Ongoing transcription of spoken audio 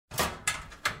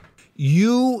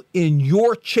You in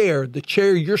your chair, the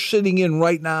chair you're sitting in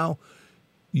right now,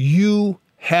 you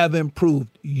have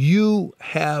improved. You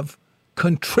have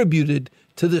contributed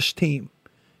to this team.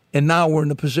 And now we're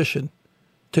in a position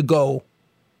to go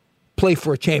play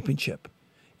for a championship.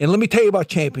 And let me tell you about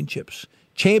championships.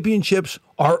 Championships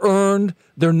are earned.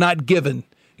 They're not given.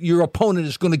 Your opponent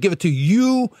is going to give it to you.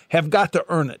 You have got to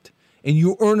earn it. And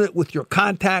you earn it with your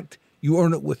contact. You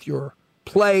earn it with your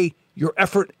play, your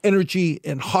effort, energy,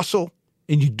 and hustle.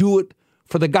 And you do it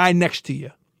for the guy next to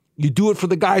you. You do it for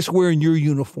the guys wearing your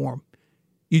uniform.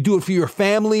 You do it for your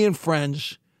family and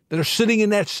friends that are sitting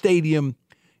in that stadium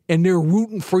and they're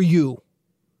rooting for you.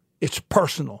 It's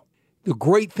personal. The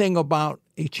great thing about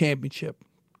a championship,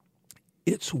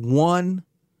 it's won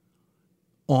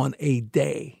on a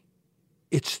day.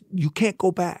 You can't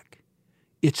go back.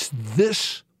 It's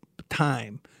this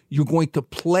time. You're going to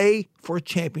play for a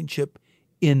championship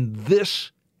in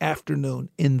this afternoon,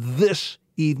 in this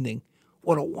evening.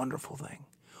 What a wonderful thing.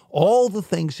 All the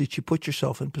things that you put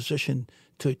yourself in position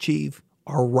to achieve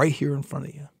are right here in front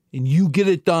of you. And you get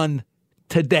it done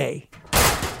today.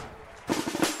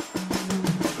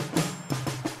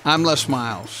 I'm Les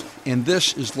Miles, and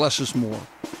this is Less is More.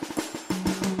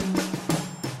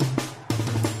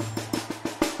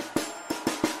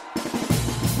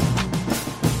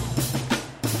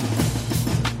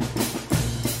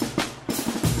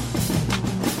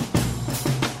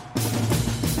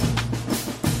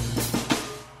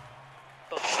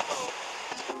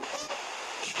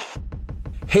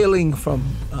 Hailing from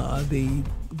the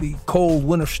cold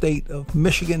winter state of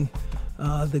Michigan,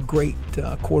 the great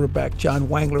quarterback John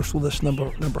Wangler is with us,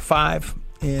 number 5,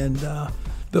 and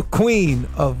the queen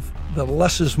of the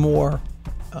Less is More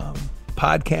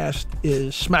podcast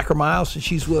is Smacker Miles, and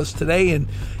she's with us today, and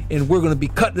we're going to be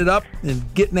cutting it up and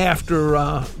getting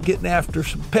after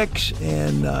some picks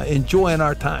and enjoying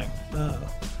our time.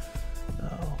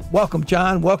 Welcome,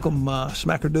 John. Welcome,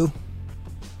 Smacker Doo.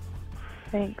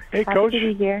 Thanks. Hey, Happy Coach. to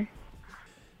be here.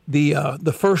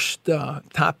 The first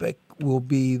topic will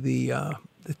be the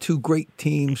two great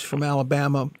teams from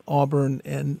Alabama, Auburn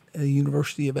and the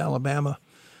University of Alabama,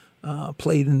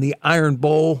 played in the Iron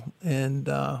Bowl, and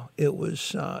it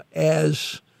was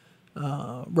as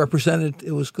represented.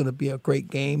 It was going to be a great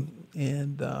game.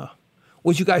 And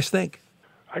what did you guys think?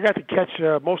 I got to catch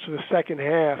most of the second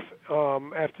half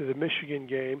after the Michigan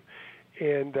game,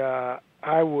 and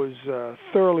I was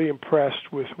thoroughly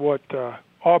impressed with what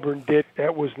Auburn did.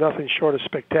 That was nothing short of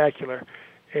spectacular.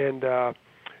 And, I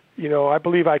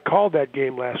believe I called that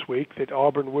game last week, that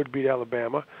Auburn would beat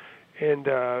Alabama. And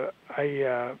it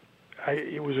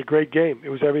was a great game. It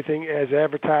was everything as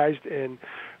advertised. And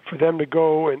for them to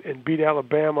go and beat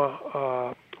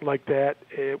Alabama like that,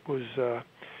 it was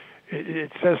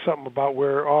it says something about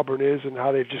where Auburn is and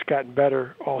how they've just gotten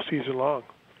better all season long.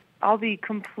 I'll be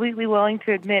completely willing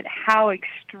to admit how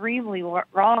extremely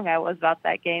wrong I was about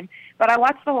that game. But I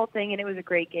watched the whole thing, and it was a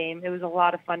great game. It was a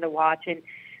lot of fun to watch, and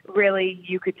really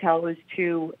you could tell it was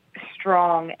two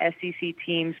strong SEC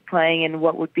teams playing in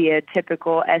what would be a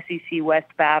typical SEC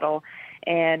West battle.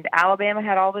 And Alabama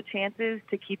had all the chances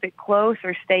to keep it close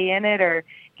or stay in it or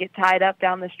get tied up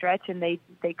down the stretch, and they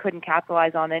couldn't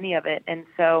capitalize on any of it. And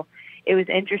so it was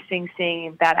interesting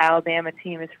seeing that Alabama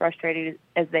team as frustrated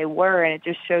as they were, and it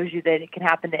just shows you that it can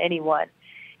happen to anyone.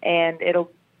 And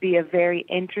it'll be a very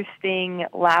interesting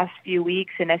last few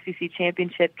weeks in SEC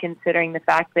Championship, considering the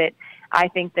fact that I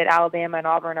think that Alabama and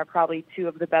Auburn are probably two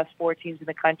of the best 4 teams in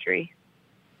the country.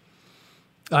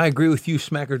 I agree with you,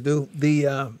 Smacker Doo.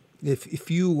 If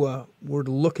you were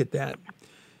to look at that,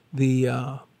 the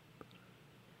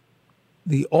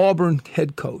Auburn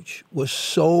head coach was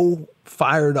so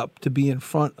fired up to be in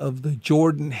front of the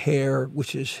Jordan Hare,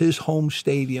 which is his home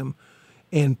stadium,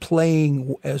 and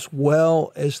playing as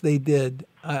well as they did.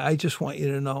 I just want you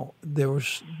to know there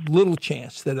was little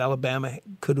chance that Alabama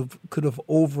could have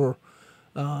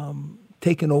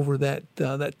taken over that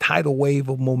tidal wave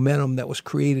of momentum that was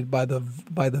created by the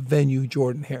venue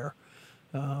Jordan Hare.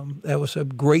 That was a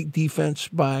great defense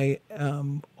by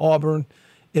Auburn.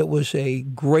 It was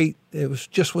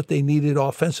just what they needed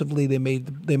offensively. They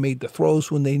made the throws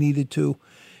when they needed to,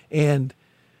 and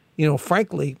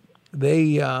frankly,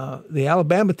 the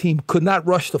Alabama team could not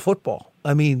rush the football.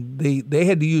 I mean, they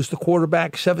had to use the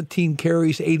quarterback, 17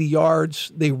 carries, 80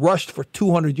 yards. They rushed for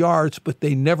 200 yards, but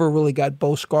they never really got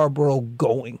Bo Scarborough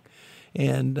going.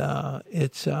 And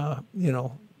it's the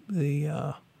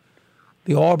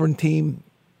Auburn team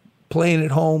playing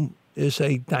at home is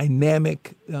a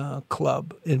dynamic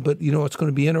club. But it's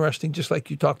going to be interesting, just like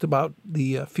you talked about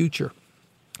the future.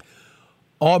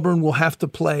 Auburn will have to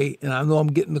play, and I know I'm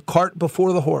getting the cart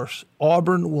before the horse.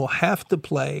 Auburn will have to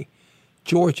play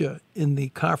Georgia in the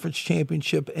conference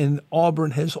championship, and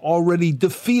Auburn has already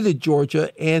defeated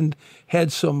Georgia and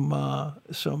had some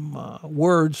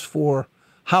words for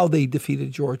how they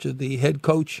defeated Georgia. The head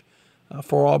coach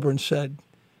for Auburn said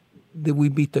that we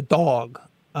beat the dog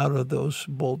out of those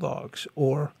Bulldogs,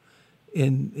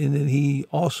 and then he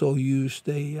also used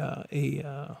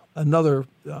another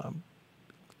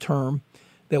term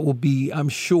that will be, I'm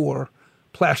sure,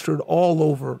 plastered all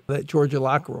over that Georgia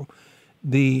locker room.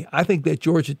 I think that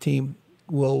Georgia team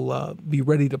will be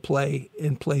ready to play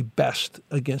and play best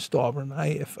against Auburn.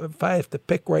 If I have to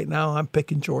pick right now, I'm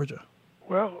picking Georgia.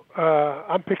 Well,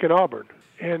 I'm picking Auburn.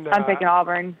 And I'm picking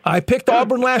Auburn. I picked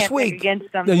Auburn last week.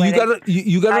 Against them now,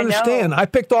 you got to understand. I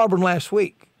picked Auburn last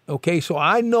week. Okay, so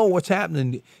I know what's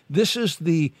happening. This is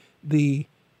the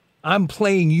I'm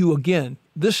playing you again.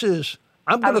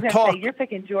 I'm going to talk. Say, you're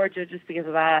picking Georgia just because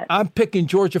of that. I'm picking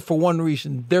Georgia for one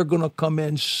reason. They're going to come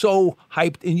in so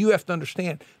hyped, and you have to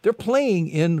understand, they're playing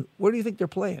in, where do you think they're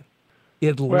playing?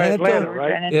 Atlanta,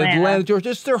 right? Atlanta, Georgia.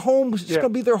 It's their home. It's going to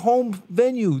be their home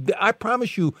venue. I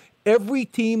promise you, every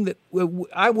team that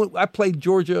I played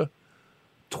Georgia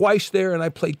twice there, and I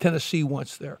played Tennessee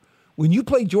once there. When you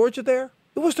played Georgia there,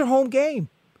 it was their home game.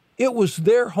 It was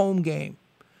their home game.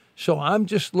 So I'm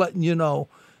just letting you know.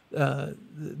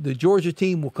 The Georgia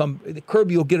team will come.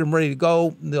 Kirby will get them ready to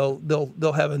go.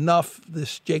 They'll have enough.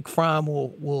 This Jake Fromm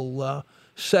will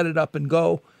set it up and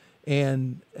go,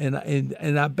 and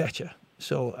I bet you.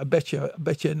 So I bet you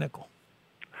a nickel.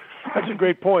 That's a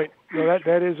great point.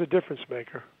 That is a difference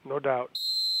maker, no doubt.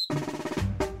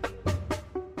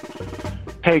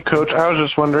 Hey, Coach, I was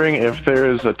just wondering if there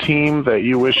is a team that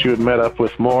you wish you had met up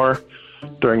with more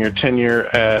during your tenure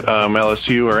at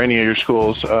LSU or any of your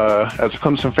schools. As a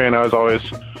Clemson fan, I was always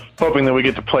hoping that we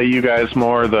get to play you guys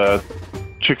more. The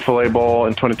Chick-fil-A Bowl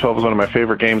in 2012 was one of my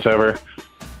favorite games ever.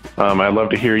 I'd love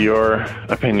to hear your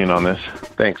opinion on this.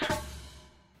 Thanks.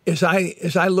 As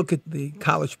I look at the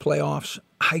college playoffs,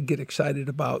 I get excited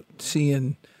about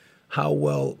seeing how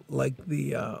well, like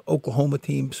the Oklahoma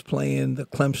team's playing, the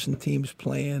Clemson team's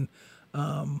playing.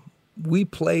 We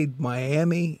played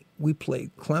Miami, we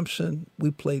played Clemson,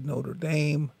 we played Notre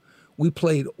Dame, we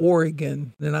played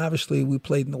Oregon, then obviously we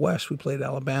played in the West. We played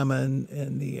Alabama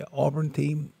and the Auburn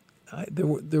team.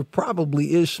 There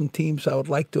probably is some teams I would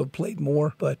like to have played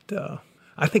more, but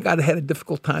I think I'd have had a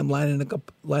difficult time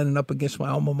lining up against my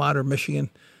alma mater, Michigan.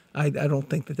 I don't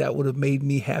think that would have made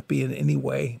me happy in any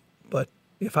way. But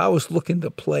if I was looking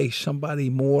to play somebody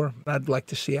more, I'd like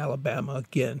to see Alabama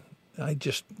again. I'm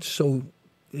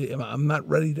not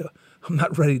ready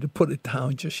to put it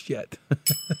down just yet.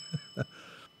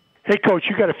 Hey, Coach,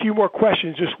 you got a few more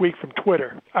questions this week from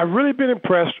Twitter. I've really been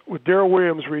impressed with Darrell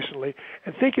Williams recently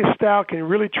and think his style can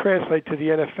really translate to the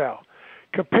NFL.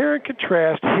 Compare and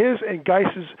contrast his and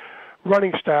Geis's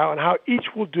running style and how each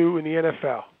will do in the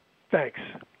NFL. Thanks.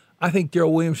 I think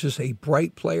Darrell Williams is a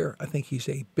bright player. I think he's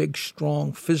a big,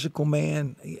 strong, physical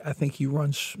man. I think he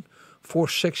runs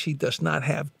 4.6. He does not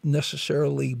have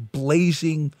necessarily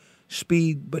blazing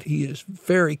speed, but he is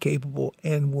very capable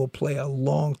and will play a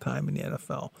long time in the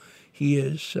NFL. He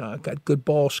has got good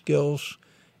ball skills,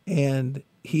 and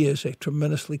he is a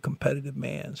tremendously competitive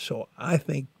man. So I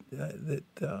think that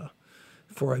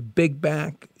for a big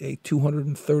back, a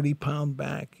 230-pound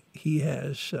back, he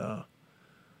has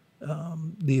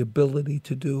the ability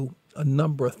to do a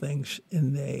number of things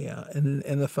in an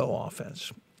NFL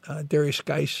offense. Darius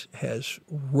Geis has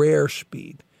rare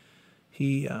speed.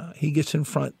 He gets in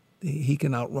front. He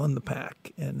can outrun the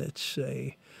pack, and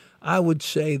I would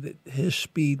say that his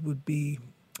speed would be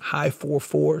high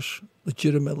 4.4s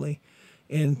legitimately,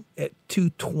 and at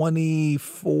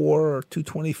 224 or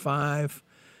 225,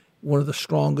 one of the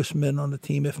strongest men on the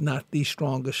team, if not the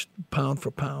strongest, pound for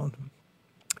pound.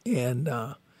 And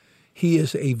he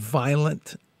is a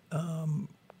violent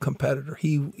competitor.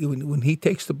 When he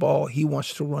takes the ball, he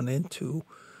wants to run into.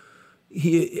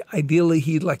 Ideally,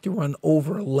 he'd like to run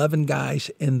over 11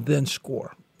 guys and then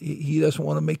score. He doesn't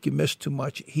want to make you miss too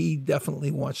much. He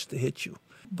definitely wants to hit you.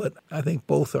 But I think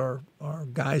both are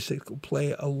guys that will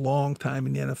play a long time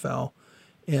in the NFL.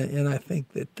 And I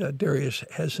think that Darius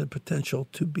has the potential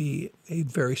to be a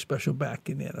very special back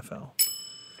in the NFL.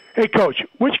 Hey, Coach,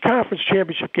 which conference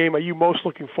championship game are you most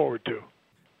looking forward to?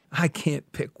 I can't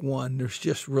pick one. There's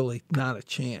just really not a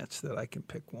chance that I can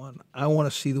pick one. I want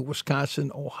to see the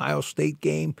Wisconsin-Ohio State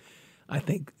game. I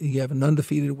think you have an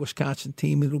undefeated Wisconsin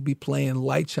team. It'll be playing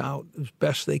lights out as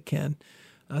best they can.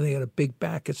 They got a big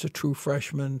back. It's a true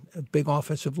freshman, a big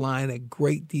offensive line, a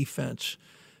great defense.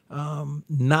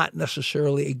 Not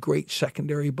necessarily a great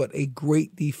secondary, but a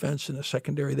great defense and a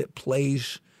secondary that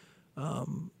plays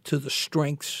to the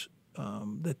strengths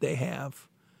that they have.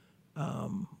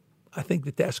 I think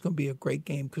that that's going to be a great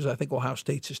game because I think Ohio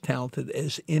State's as talented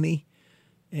as any,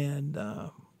 and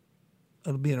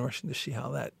it'll be interesting to see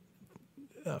how that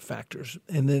factors.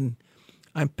 And then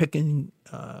I'm picking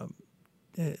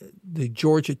the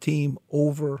Georgia team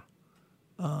over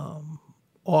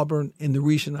Auburn, and the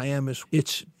reason I am is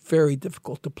it's very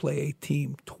difficult to play a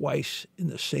team twice in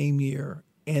the same year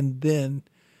and then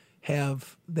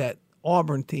have that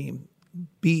Auburn team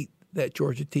beat that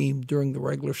Georgia team during the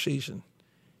regular season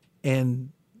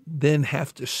and then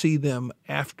have to see them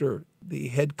after the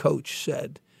head coach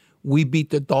said, we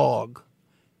beat the dog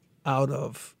out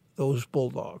of those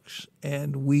Bulldogs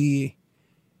and we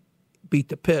beat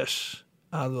the piss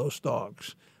out of those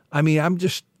dogs. I mean, I'm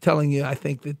just telling you, I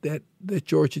think that the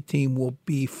Georgia team will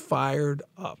be fired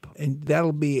up, and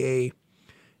that'll be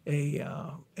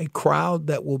a crowd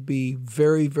that will be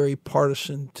very, very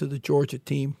partisan to the Georgia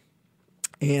team,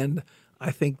 and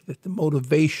I think that the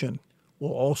motivation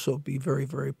will also be very,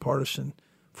 very partisan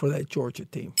for that Georgia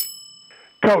team.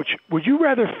 Coach, would you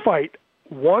rather fight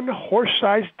one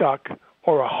horse-sized duck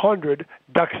or 100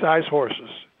 duck-sized horses?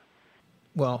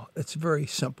 Well, it's very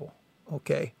simple,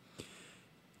 okay?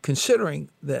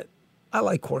 Considering that I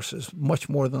like horses much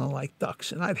more than I like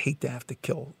ducks, and I'd hate to have to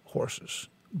kill horses.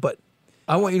 But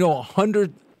I want you to know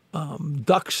 100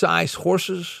 duck-sized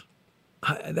horses,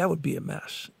 that would be a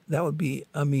mess. That would be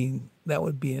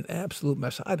an absolute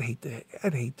mess. I'd hate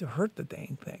to hurt the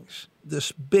dang things.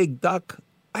 This big duck,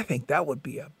 I think that would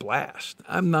be a blast.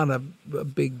 I'm not a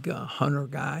big hunter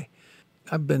guy.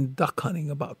 I've been duck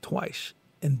hunting about twice,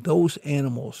 and those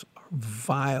animals are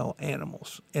vile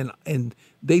animals, and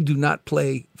they do not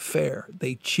play fair.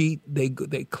 They cheat. They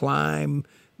climb.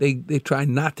 They try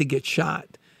not to get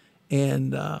shot,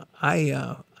 and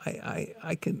I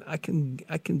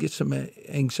can get some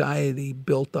anxiety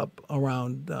built up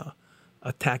around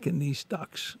attacking these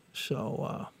ducks.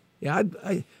 So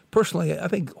I personally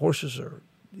think horses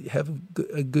have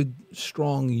a good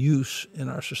strong use in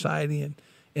our society,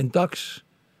 and ducks.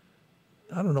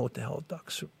 I don't know what the hell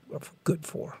ducks are good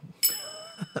for.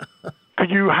 Could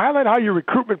you highlight how your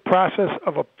recruitment process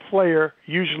of a player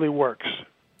usually works?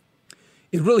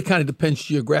 It really kind of depends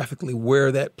geographically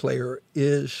where that player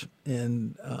is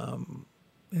and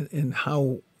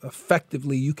how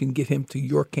effectively you can get him to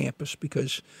your campus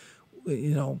because,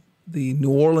 you know, the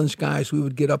New Orleans guys, we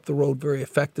would get up the road very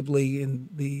effectively, and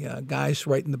the guys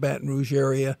right in the Baton Rouge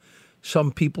area.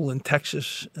 Some people in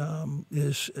Texas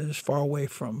is as far away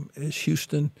from as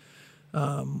Houston.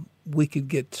 We could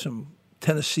get some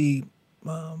Tennessee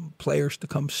players to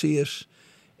come see us.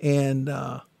 And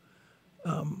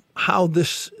how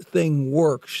this thing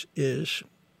works is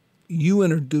you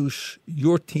introduce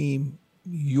your team,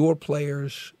 your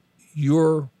players,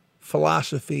 your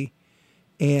philosophy,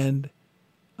 and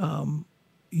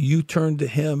you turn to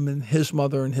him and his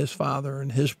mother and his father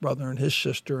and his brother and his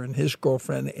sister and his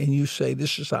girlfriend, and you say,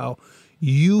 this is how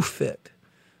you fit.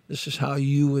 This is how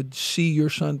you would see your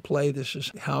son play. This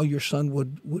is how your son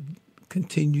would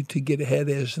continue to get ahead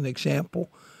as an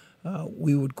example.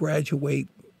 We would graduate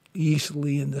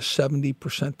easily in the 70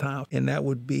 percentile, and that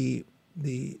would be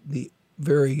the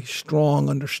very strong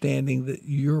understanding that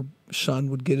your son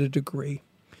would get a degree.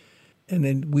 And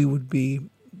then we would be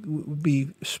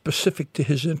specific to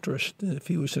his interest. If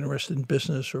he was interested in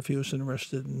business or if he was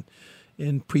interested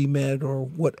in pre-med or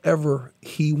whatever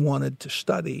he wanted to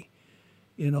study,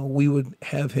 you know, we would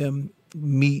have him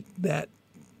meet that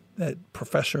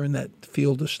professor in that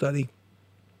field of study.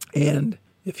 And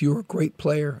if you're a great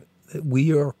player,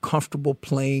 we are comfortable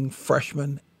playing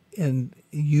freshmen, and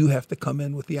you have to come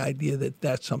in with the idea that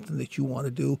that's something that you want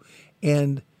to do.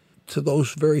 And to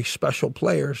those very special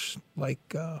players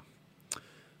like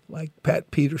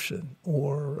Pat Peterson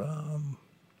or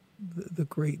the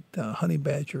great honey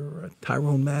badger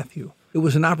Tyrone Matthew, it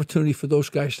was an opportunity for those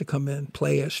guys to come in,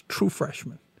 play as true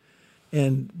freshmen.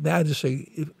 And that is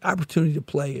an opportunity to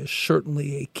play is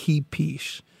certainly a key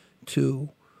piece to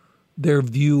their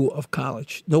view of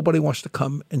college. Nobody wants to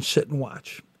come and sit and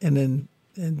watch, and then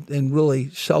and really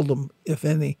seldom, if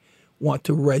any, want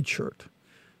to redshirt.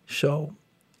 So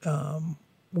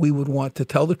we would want to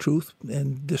tell the truth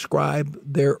and describe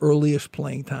their earliest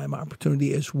playing time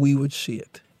opportunity as we would see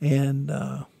it. And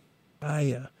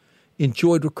I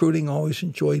enjoyed recruiting, always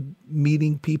enjoyed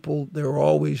meeting people. There were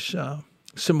always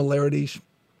similarities.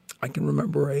 I can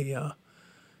remember a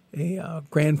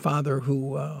grandfather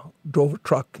who drove a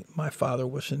truck. My father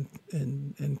was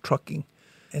in trucking,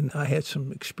 and I had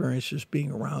some experiences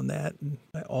being around that. And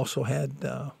I also had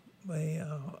a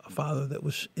father that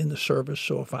was in the service.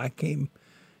 So if I came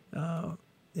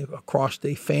across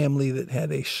a family that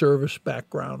had a service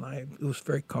background, it was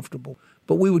very comfortable.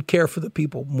 But we would care for the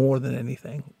people more than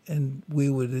anything, and we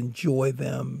would enjoy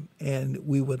them, and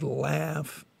we would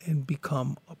laugh and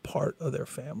become a part of their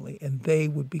family, and they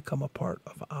would become a part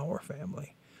of our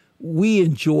family. We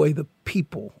enjoy the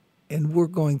people, and we're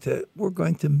going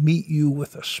to meet you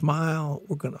with a smile.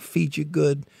 We're going to feed you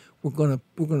good. We're going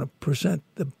to present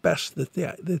the best that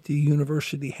the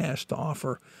university has to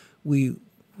offer. We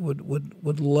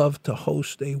would love to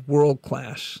host a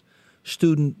world-class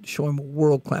student, show them a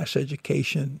world-class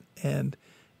education, and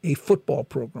a football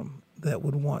program that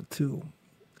would want to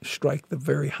strike the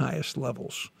very highest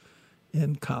levels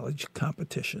in college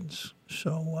competitions,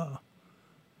 so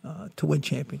to win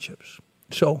championships.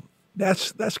 So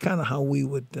that's kind of how we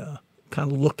would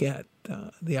kind of look at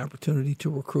the opportunity to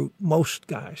recruit most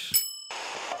guys.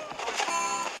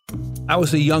 I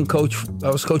was a young coach. I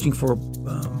was coaching for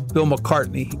Bill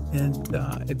McCartney and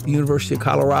at the University of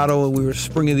Colorado, and we were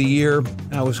spring of the year.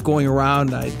 I was going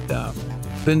around. I'd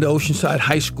been to Oceanside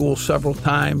High School several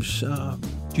times.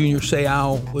 Junior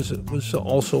Seau was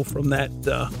also from that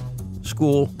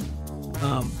school,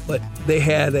 but they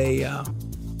had a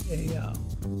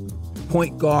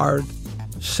point guard,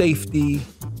 safety,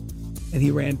 and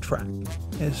he ran track. And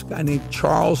this guy named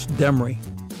Charles Demery.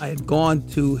 I had gone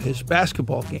to his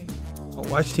basketball game. I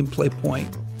watched him play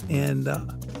point, and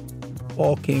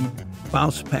ball came,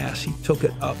 bounced pass. He took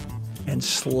it up and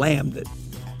slammed it,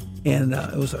 and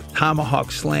it was a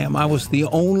tomahawk slam. I was the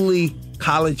only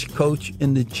college coach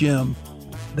in the gym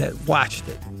that watched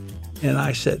it, and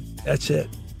I said, "That's it.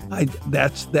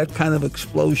 That's that kind of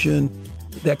explosion,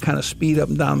 that kind of speed up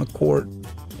and down the court."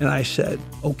 And I said,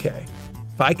 "Okay,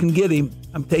 if I can get him,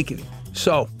 I'm taking him."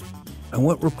 So I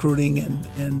went recruiting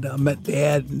and met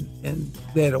Dad, and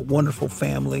they had a wonderful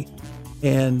family.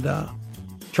 And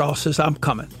Charles says, "I'm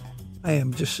coming. I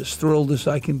am just as thrilled as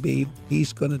I can be.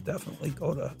 He's going to definitely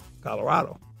go to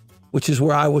Colorado," which is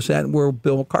where I was at and where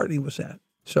Bill McCartney was at.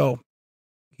 So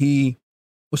he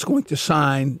was going to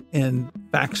sign and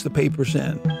fax the papers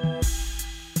in.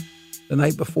 The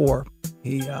night before,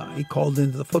 he called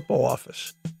into the football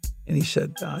office, and he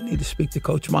said, "I need to speak to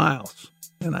Coach Miles."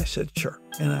 And I said, "Sure."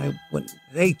 And I went,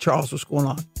 "Hey, Charles, what's going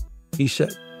on?" He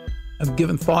said, "I've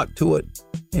given thought to it,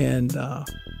 and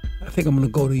I think I'm going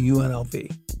to go to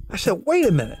UNLV." I said, "Wait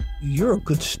a minute. You're a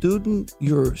good student.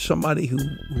 You're somebody who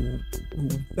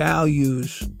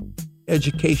values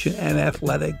education and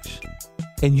athletics,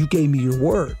 and you gave me your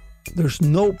word. There's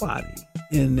nobody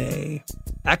in a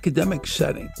academic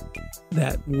setting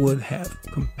that would have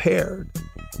compared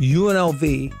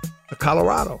UNLV to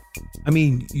Colorado. I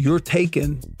mean, you're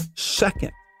taken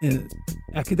second in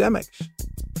academics."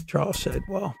 Charles said,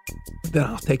 "Well, then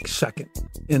I'll take second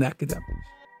in academics."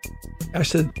 I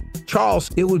said,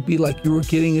 "Charles, it would be like you were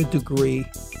getting a degree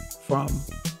from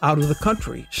out of the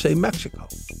country, say Mexico."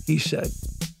 He said,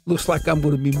 "Looks like I'm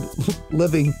going to be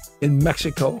living in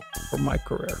Mexico for my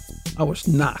career." I was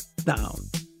knocked down.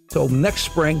 So next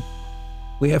spring,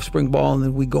 we have spring ball, and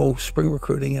then we go spring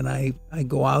recruiting, and I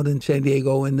go out in San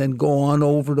Diego and then go on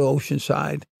over to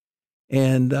Oceanside.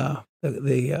 And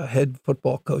the head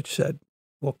football coach said,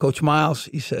 "Well, Coach Miles,"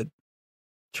 he said,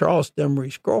 "Charles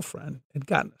Demery's girlfriend had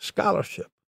gotten a scholarship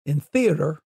in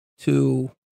theater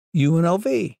to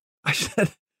UNLV." I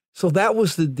said, so that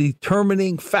was the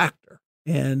determining factor.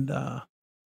 And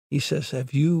he says,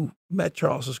 "Have you met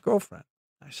Charles's girlfriend?"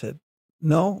 I said,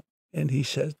 "No." And he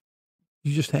said,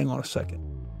 "You just hang on a second."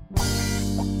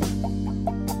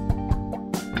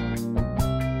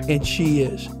 And she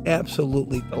is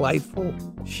absolutely delightful.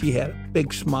 She had a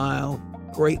big smile,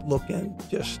 great looking,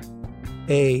 just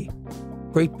a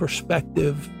great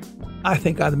perspective. I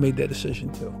think I'd have made that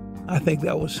decision too. I think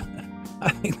that was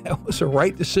the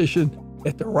right decision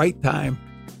at the right time,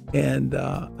 and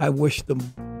I wish them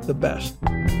the best.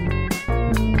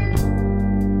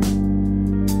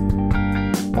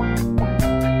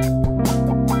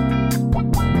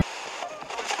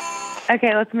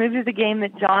 Okay, let's move to the game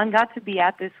that John got to be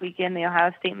at this weekend, the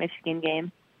Ohio State-Michigan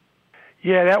game.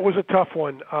 Yeah, that was a tough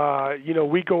one.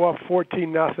 We go up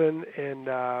 14-0,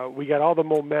 and we got all the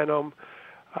momentum.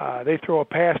 They throw a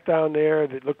pass down there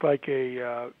that looked like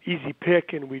a easy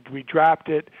pick, and we dropped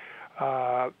it.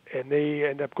 And they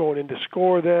end up going in to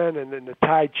score then, and then the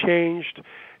tide changed.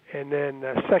 And then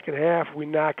second half, we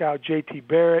knock out J.T.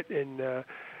 Barrett, and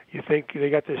you think they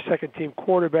got their second-team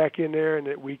quarterback in there, and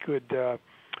that we could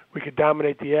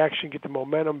dominate the action, get the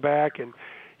momentum back. And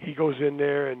he goes in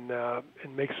there and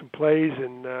makes some plays,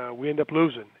 and we end up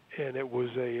losing. And it was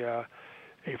a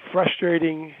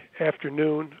frustrating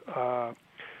afternoon.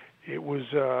 It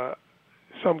was a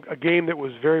game that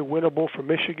was very winnable for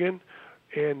Michigan,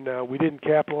 and we didn't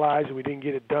capitalize, and we didn't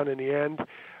get it done in the end,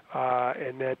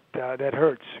 and that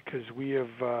hurts because we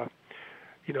have.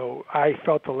 I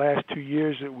felt the last 2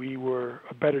 years that we were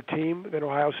a better team than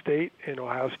Ohio State, and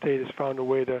Ohio State has found a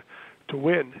way to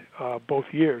win both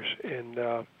years, and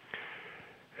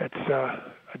it's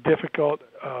a difficult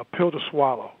pill to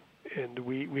swallow. And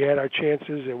we had our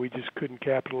chances, and we just couldn't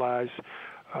capitalize.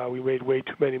 We made way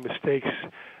too many mistakes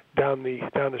down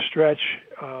the stretch.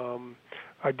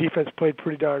 Our defense played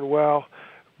pretty darn well,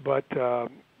 but the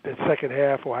second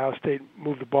half, Ohio State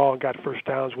moved the ball and got first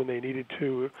downs when they needed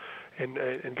to,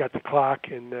 and got the clock,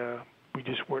 and we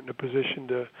just weren't in a position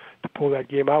to pull that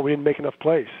game out. We didn't make enough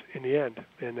plays in the end,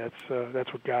 and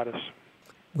that's what got us.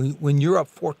 When you're up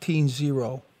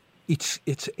 14-0,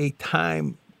 it's a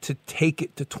time to take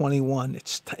it to 21.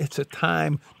 It's a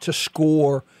time to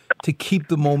score, to keep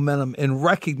the momentum, and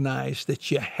recognize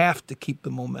that you have to keep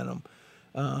the momentum.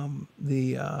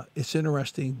 It's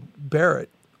interesting. Barrett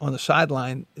on the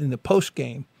sideline in the post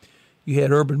game, you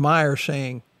had Urban Meyer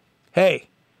saying, "Hey,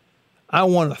 I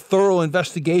want a thorough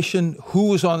investigation. Who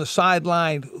was on the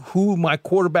sideline? Who my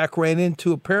quarterback ran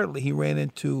into? Apparently, he ran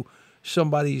into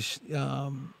somebody's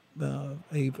a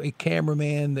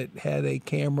cameraman that had a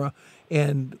camera."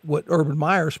 And what Urban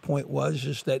Meyer's point was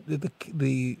is that the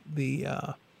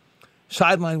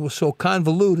sideline was so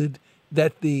convoluted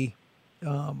that the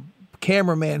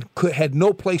cameraman had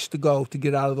no place to go to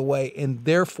get out of the way, and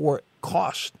therefore it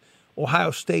cost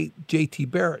Ohio State J.T.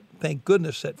 Barrett. Thank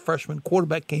goodness that freshman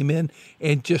quarterback came in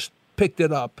and just picked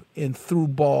it up and threw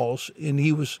balls. And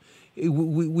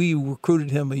we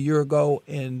recruited him a year ago,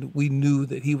 and we knew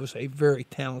that he was a very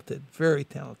talented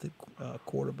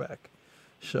quarterback.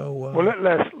 So well,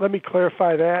 let me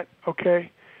clarify that, okay?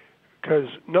 Because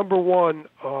number one,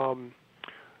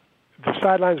 the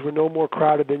sidelines were no more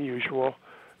crowded than usual,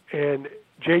 and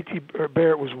J.T.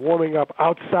 Barrett was warming up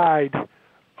outside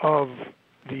of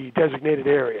the designated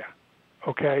area,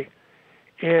 okay?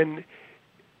 And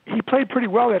he played pretty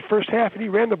well that first half, and he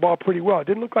ran the ball pretty well. It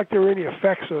didn't look like there were any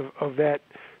effects of that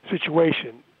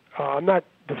situation. I'm not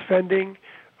defending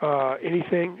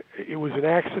anything. It was an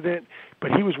accident,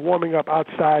 but he was warming up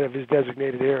outside of his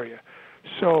designated area.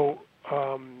 So,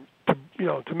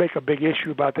 to make a big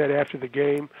issue about that after the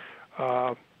game,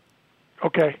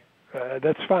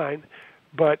 that's fine.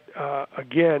 But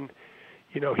again,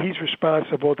 he's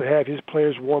responsible to have his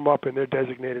players warm up in their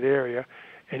designated area,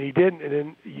 and he didn't. And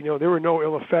then, there were no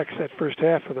ill effects that first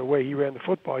half of the way he ran the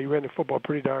football. He ran the football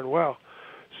pretty darn well.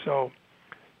 So,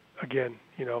 again,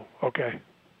 okay.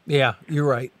 Yeah, you're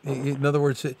right. In other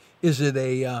words, is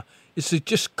it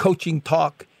just coaching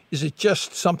talk? Is it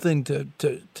just something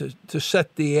to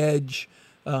set the edge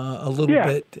a little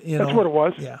bit? That's what it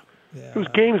was. Yeah. It was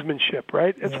gamesmanship,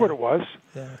 right? That's what it was.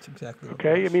 Yeah, that's exactly what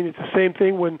okay. It was. I mean, it's the same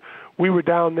thing when we were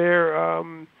down there.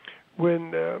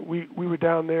 When we were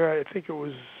down there, I think it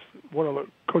was one of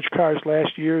Coach Carr's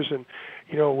last years, and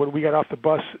when we got off the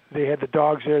bus, they had the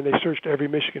dogs there, and they searched every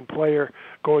Michigan player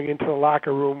going into the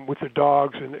locker room with their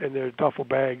dogs and their duffel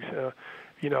bags.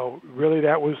 Really,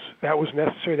 that was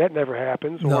necessary. That never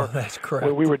happens. No, that's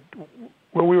correct.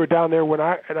 When we were down there when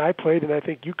I played, and I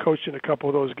think you coached in a couple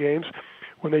of those games,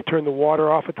 when they turned the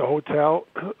water off at the hotel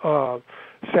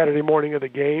Saturday morning of the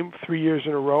game, 3 years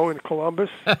in a row in Columbus.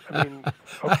 I mean,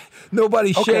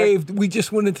 nobody shaved. We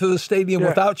just went into the stadium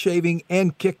without shaving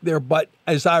and kicked their butt,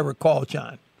 as I recall,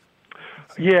 John.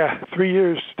 Yeah, 3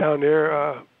 years down there.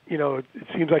 It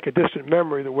seems like a distant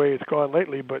memory the way it's gone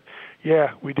lately, but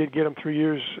yeah, we did get them 3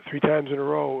 years, 3 times in a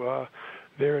row.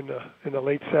 There in the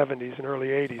late 70s and early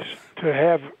 80s. To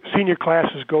have senior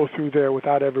classes go through there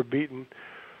without ever beating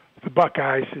the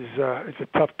Buckeyes is a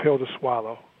tough pill to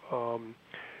swallow.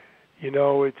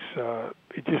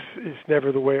 It's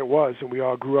never the way it was, and we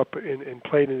all grew up and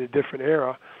played in a different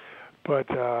era. But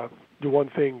the one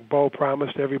thing Bo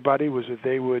promised everybody was that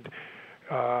they would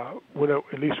win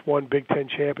at least one Big Ten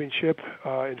championship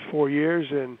in 4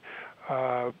 years and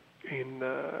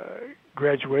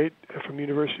graduate from the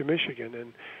University of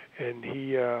Michigan. And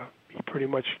he pretty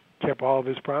much kept all of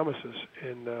his promises.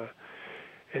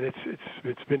 And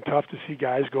it's been tough to see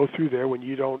guys go through there when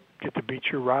you don't get to beat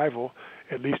your rival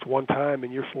at least one time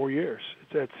in your 4 years.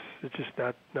 It's just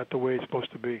not the way it's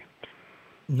supposed to be.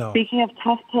 No. Speaking of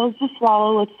tough pills to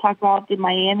swallow, let's talk about the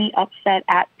Miami upset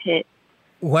at Pitt.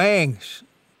 Wangs.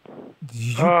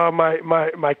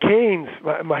 My Canes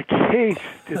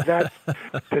did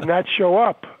not show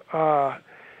up.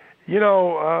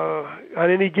 On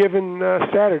any given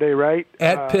Saturday, right?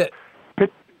 At Pitt.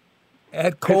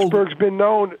 Pittsburgh's been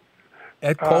known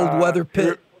at cold weather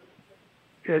Pitt.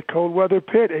 At cold weather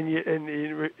Pitt, and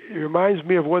it reminds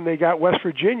me of when they got West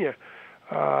Virginia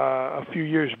a few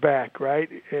years back, right?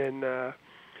 And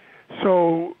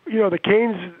so the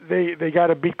Canes they got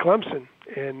to beat Clemson,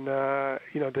 and to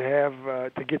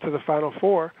get to the Final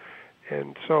Four,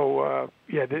 and so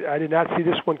I did not see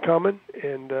this one coming,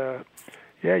 and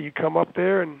you come up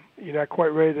there and you're not quite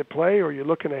ready to play, or you're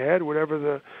looking ahead, whatever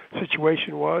the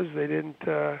situation was, they did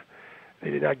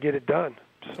not get it done.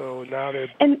 So now they're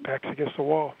backs against the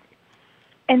wall.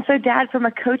 And so, Dad, from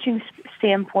a coaching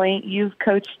standpoint, you've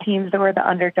coached teams that were the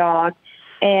underdog,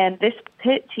 and this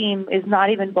Pitt team is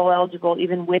not even bowl eligible,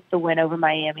 even with the win over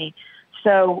Miami.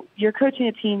 So you're coaching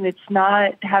a team that's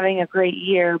not having a great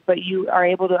year, but you are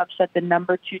able to upset the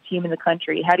number 2 team in the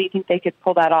country. How do you think they could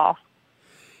pull that off?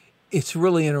 It's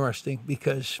really interesting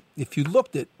because if you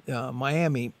looked at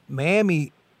Miami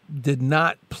did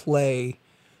not play.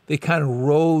 They kind of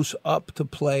rose up to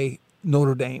play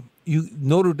Notre Dame.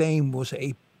 Notre Dame was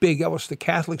that was the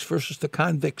Catholics versus the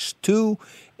convicts too,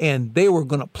 and they were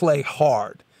going to play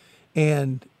hard.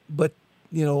 But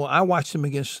I watched them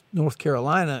against North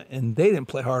Carolina, and they didn't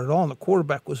play hard at all. And the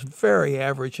quarterback was very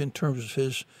average in terms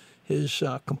of his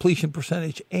completion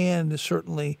percentage and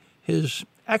certainly his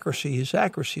accuracy. His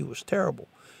accuracy was terrible,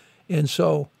 and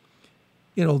so.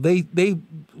 They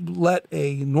let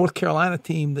a North Carolina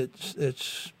team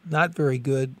that's not very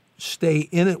good stay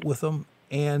in it with them,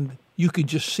 and you could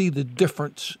just see the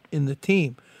difference in the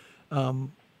team.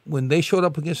 When they showed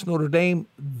up against Notre Dame,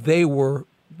 they were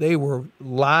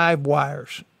live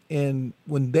wires, and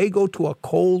when they go to a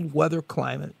cold weather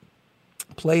climate,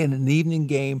 play in an evening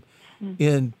game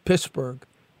in Pittsburgh,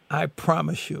 I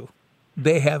promise you,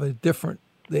 they have a different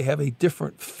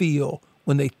feel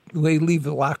when they leave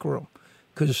the locker room.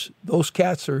 Because those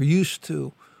cats are used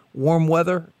to warm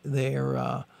weather.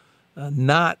 They're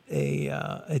not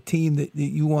a team that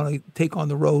you want to take on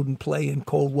the road and play in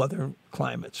cold weather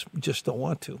climates. You just don't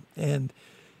want to. And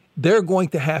they're going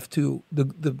to have to –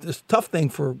 the tough thing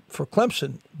for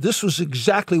Clemson, this was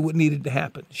exactly what needed to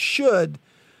happen. Should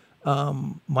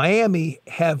Miami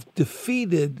have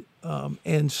defeated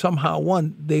and somehow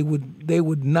won, they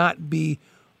would not be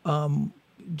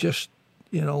just,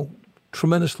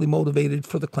 tremendously motivated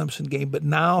for the Clemson game. But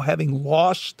now, having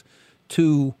lost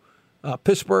to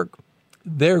Pittsburgh,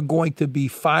 they're going to be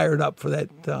fired up for that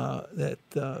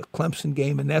Clemson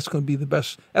game, and that's going to be the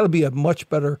best. That'll be a much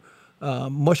better,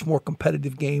 much more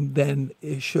competitive game than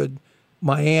should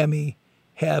Miami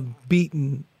have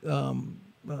beaten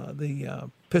the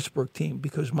Pittsburgh team,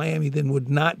 because Miami then would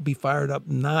not be fired up,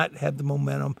 not have the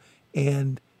momentum,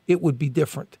 and it would be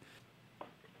different.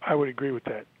 I would agree with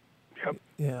that. Yep.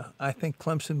 Yeah, I think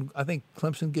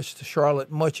Clemson gets to Charlotte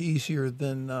much easier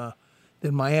than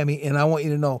Miami. And I want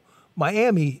you to know,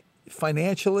 Miami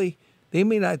financially, they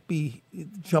may not be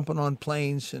jumping on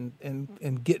planes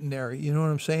and getting there. You know what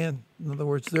I'm saying? In other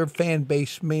words, their fan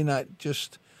base may not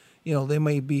just, they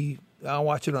may be. I'll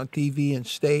watch it on TV and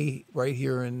stay right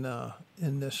here in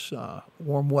this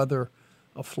warm weather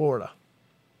of Florida.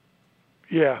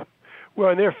 Yeah,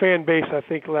 well, and their fan base, I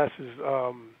think, Les, is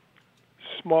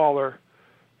smaller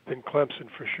than Clemson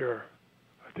for sure.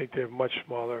 I think they're much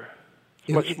smaller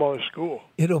school.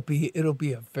 It'll be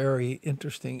a very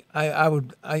interesting. I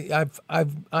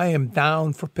am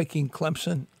down for picking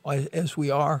Clemson as we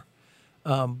are,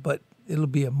 but it'll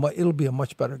be a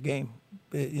much better game,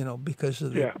 because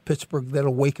of the Pittsburgh.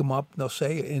 That'll wake them up. They'll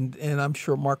say, and I'm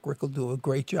sure Mark Rick will do a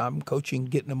great job in coaching,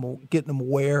 getting them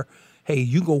aware. Hey,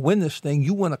 you go win this thing.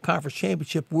 You win a conference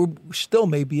championship. We still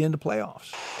may be in the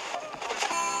playoffs.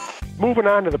 Moving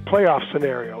on to the playoff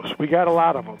scenarios, we got a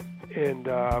lot of them, and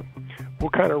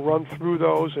we'll kind of run through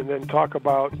those and then talk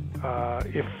about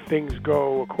if things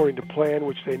go according to plan,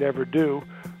 which they never do,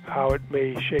 how it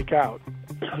may shake out.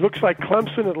 Looks like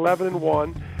Clemson at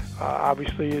 11-1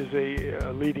 obviously is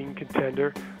a leading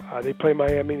contender. They play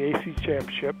Miami in the ACC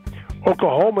Championship.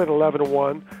 Oklahoma at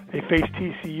 11-1. They face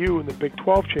TCU in the Big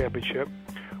 12 Championship.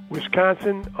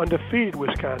 Wisconsin, undefeated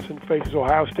Wisconsin, faces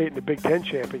Ohio State in the Big 10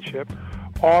 Championship.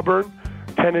 Auburn,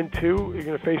 10-2, you're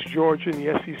going to face Georgia in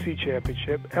the SEC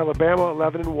Championship. Alabama,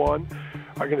 11-1,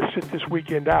 are going to sit this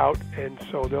weekend out, and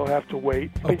so they'll have to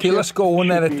wait. Okay, let's go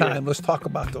one at a time. Let's talk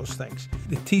about those things.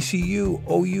 The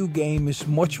TCU-OU game is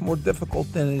much more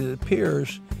difficult than it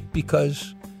appears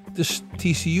because this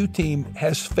TCU team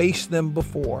has faced them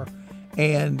before,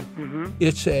 and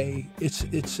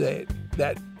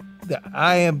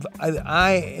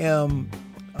I am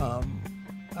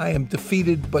am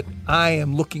defeated, but I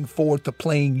am looking forward to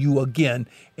playing you again.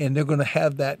 And they're going to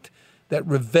have that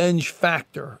revenge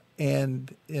factor,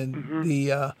 but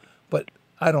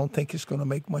I don't think it's going to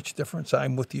make much difference.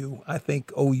 I'm with you. I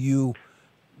think OU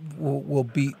will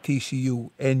beat TCU.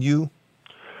 And you?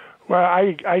 Well,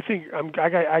 I think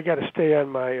I got to stay on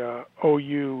my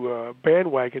OU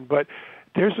bandwagon, but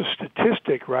there's a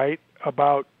statistic, right,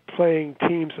 about playing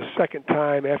teams a second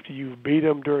time after you've beat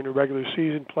them during the regular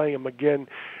season, playing them again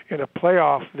in a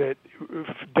playoff that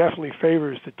definitely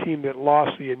favors the team that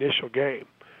lost the initial game.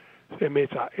 I mean,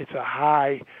 it's a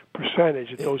high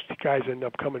percentage that those guys end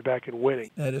up coming back and winning.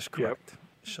 That is correct. Yep.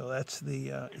 So that's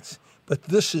but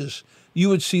this is, you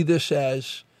would see this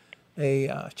as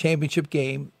a championship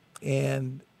game,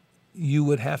 and you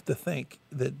would have to think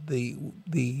that the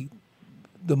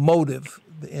motive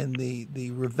and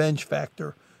the revenge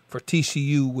factor for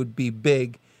TCU would be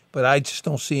big, but I just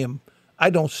don't see them. I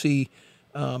don't see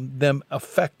them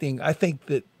affecting. I think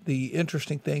that the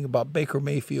interesting thing about Baker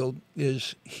Mayfield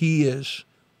is he has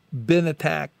been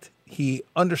attacked. He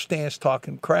understands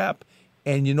talking crap,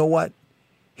 and you know what?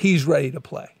 He's ready to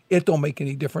play. It don't make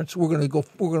any difference. We're gonna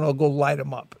go light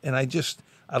him up, and I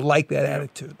like that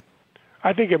attitude.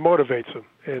 I think it motivates him,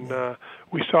 and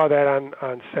we saw that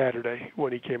on Saturday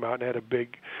when he came out and had a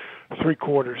big 3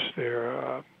 quarters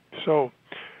there. So,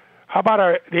 how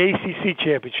about the ACC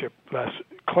Championship, Les?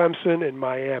 Clemson and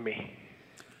Miami.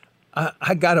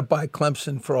 I got to buy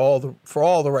Clemson for all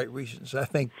the right reasons. I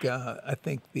think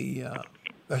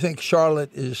Charlotte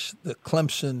is the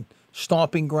Clemson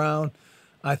stomping ground.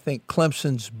 I think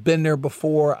Clemson's been there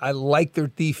before. I like their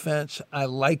defense. I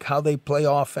like how they play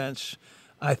offense.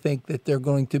 I think that they're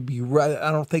going to be right.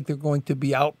 I don't think they're going to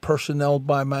be out personneled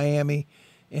by Miami,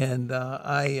 and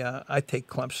I take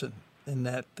Clemson in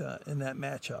that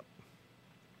matchup.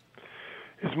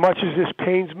 As much as this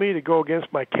pains me to go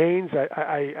against my Canes,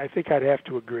 I think I'd have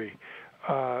to agree.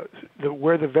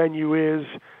 Where the venue is,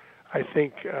 I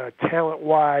think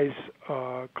talent-wise,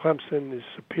 Clemson is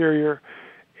superior,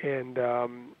 and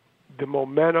the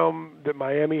momentum that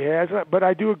Miami has. But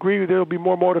I do agree that there will be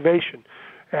more motivation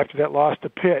after that loss to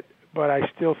Pitt. But I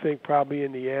still think probably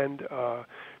in the end,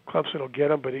 Clemson will get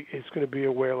them, but it's going to be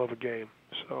a whale of a game.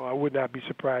 So I would not be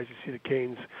surprised to see the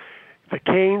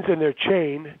Canes and their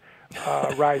chain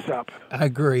rise up. I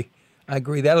agree.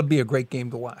 That'll be a great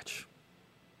game to watch.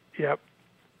 Yep.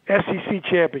 SEC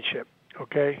Championship,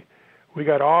 okay? We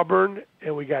got Auburn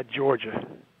and we got Georgia.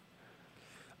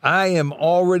 I am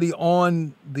already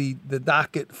on the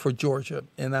docket for Georgia,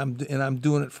 and I'm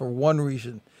doing it for one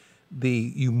reason.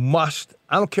 I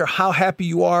don't care how happy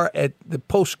you are at the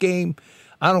post game.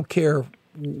 I don't care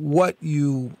what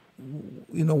you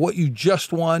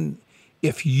just won.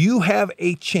 If you have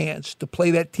a chance to play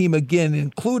that team again,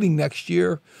 including next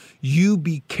year, you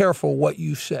be careful what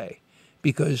you say,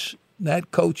 because that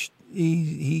coach,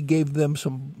 he gave them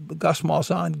some, Gus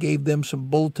Malzahn gave them some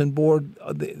bulletin board.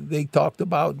 They talked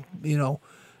about,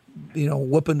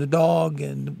 whipping the dog,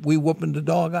 and we whooping the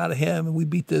dog out of him, and we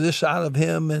beat this out of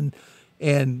him,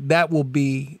 and that will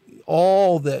be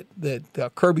all that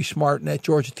Kirby Smart and that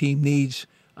Georgia team needs.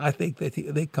 I think that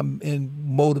they come in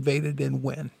motivated and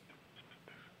win.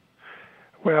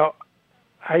 Well,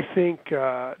 I think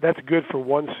that's good for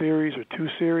one series or 2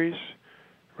 series,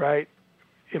 right?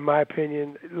 In my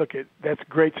opinion, that's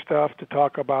great stuff to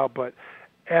talk about, but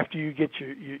after you get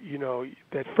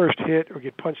that first hit or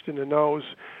get punched in the nose,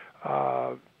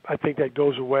 I think that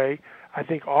goes away. I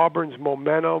think Auburn's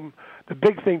momentum, the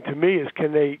big thing to me is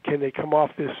can they come off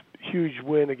this huge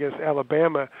win against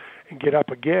Alabama and get up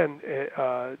again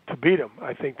to beat them.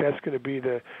 I think that's going to be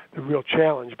the real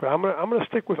challenge. But I'm going to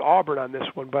stick with Auburn on this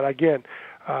one. But again,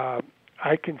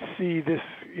 I can see this.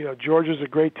 Georgia's a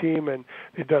great team, and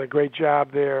they've done a great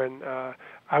job there. And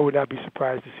I would not be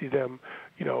surprised to see them,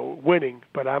 winning.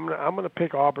 But I'm going to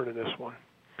pick Auburn in this one.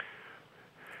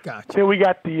 Gotcha. Then we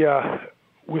got the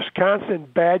Wisconsin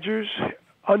Badgers,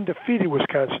 undefeated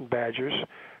Wisconsin Badgers,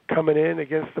 coming in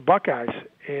against the Buckeyes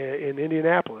in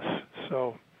Indianapolis.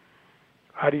 So,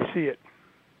 how do you see it?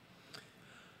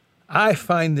 I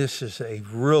find this is a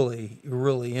really,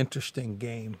 really interesting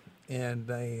game, and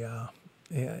the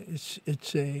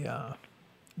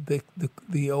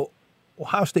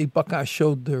Ohio State Buckeyes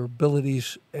showed their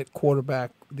abilities at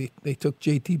quarterback. They took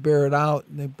J.T. Barrett out,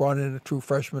 and they brought in a true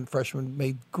freshman. Freshman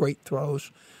made great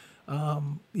throws. I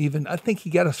think he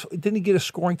didn't he get a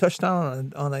scoring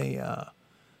touchdown on a.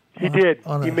 He did.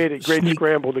 He made a great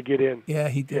scramble to get in. Yeah,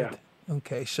 he did. Yeah.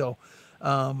 Okay, so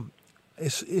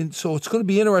it's going to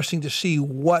be interesting to see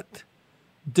what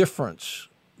difference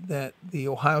that the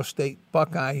Ohio State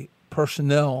Buckeye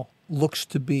personnel looks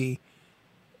to be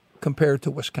compared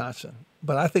to Wisconsin.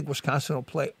 But I think Wisconsin will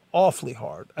play awfully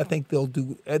hard. I think they'll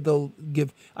give.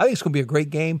 I think it's going to be a great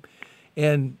game.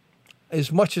 And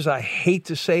as much as I hate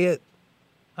to say it,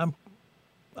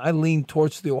 I lean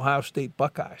towards the Ohio State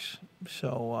Buckeyes.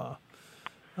 So,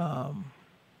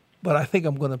 but I think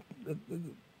I'm going to.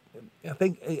 I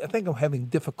think I'm having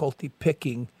difficulty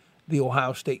picking the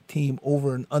Ohio State team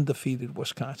over an undefeated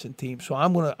Wisconsin team. So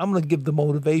I'm gonna give the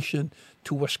motivation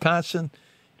to Wisconsin,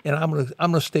 and I'm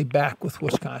gonna stay back with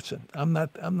Wisconsin. I'm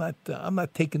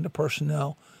not taking the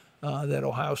personnel that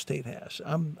Ohio State has.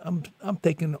 I'm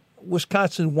taking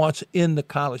Wisconsin wants in the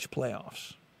college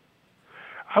playoffs.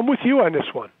 I'm with you on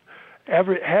this one.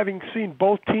 Having seen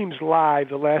both teams live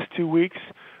the last 2 weeks,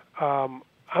 I'm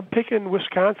picking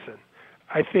Wisconsin.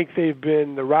 I think they've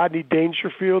been the Rodney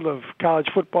Dangerfield of college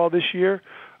football this year.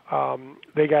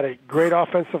 They got a great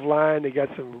offensive line. They got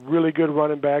some really good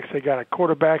running backs. They got a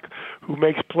quarterback who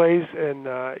makes plays, and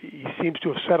he seems to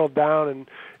have settled down and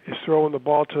is throwing the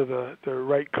ball to the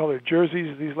right colored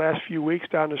jerseys these last few weeks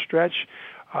down the stretch.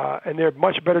 And they're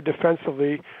much better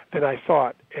defensively than I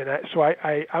thought. And so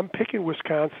I'm picking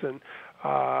Wisconsin.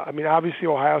 I mean, obviously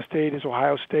Ohio State is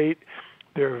Ohio State.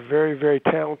 They're very, very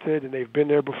talented, and they've been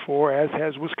there before, as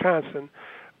has Wisconsin.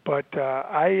 But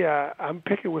I'm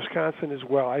picking Wisconsin as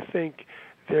well. I think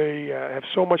they have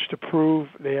so much to prove.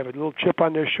 They have a little chip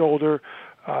on their shoulder.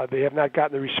 They have not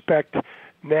gotten the respect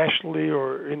nationally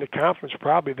or in the conference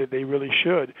probably that they really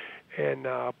should. And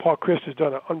Paul Chryst has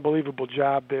done an unbelievable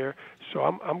job there. So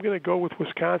I'm going to go with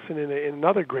Wisconsin in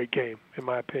another great game, in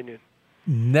my opinion.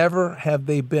 Never have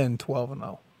they been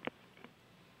 12-0.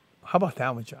 How about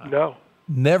that one, John? No.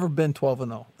 Never been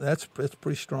 12-0. That's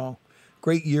pretty strong.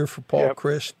 Great year for Paul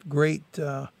Chryst. Great,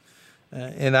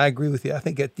 and I agree with you. I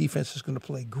think that defense is going to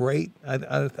play great. I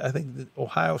think that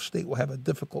Ohio State will have a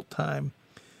difficult time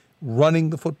running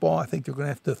the football. I think they're going to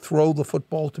have to throw the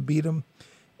football to beat them.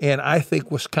 And I think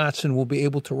Wisconsin will be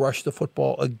able to rush the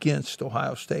football against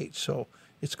Ohio State. So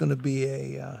it's going to be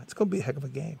a heck of a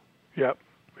game. Yep.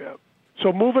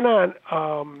 So moving on,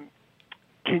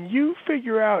 can you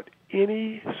figure out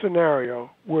any scenario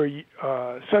where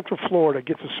Central Florida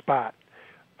gets a spot?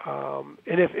 And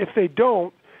if they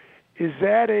don't, is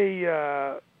that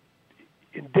a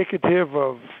indicative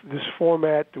of this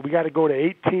format? Do we got to go to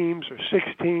 8 teams or 6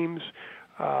 teams?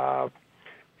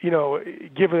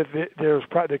 Given that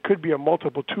there could be a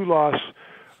multiple 2-loss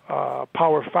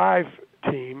Power 5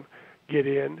 team get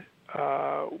in,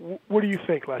 what do you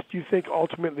think, Les? Do you think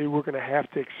ultimately we're going to have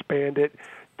to expand it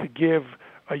to give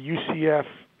a UCF,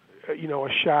 a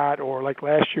shot, or like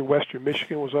last year Western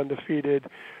Michigan was undefeated,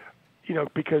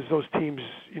 because those teams,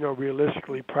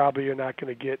 realistically probably are not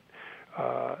going to get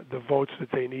the votes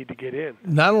that they need to get in.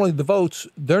 Not only the votes,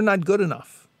 they're not good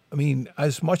enough. I mean,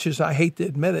 as much as I hate to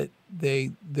admit it,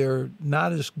 they're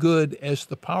not as good as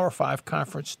the Power 5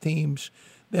 conference teams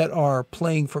that are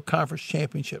playing for conference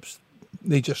championships.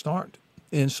 They just aren't.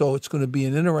 And so it's going to be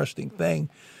an interesting thing.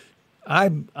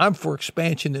 I'm for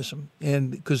expansionism,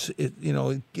 and because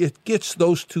it gets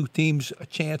those 2 teams a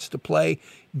chance to play,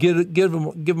 give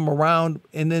them a round,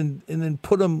 and then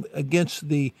put them against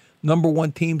the number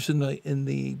 1 teams in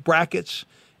the brackets,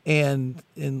 and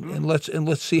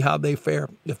let's see how they fare.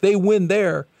 If they win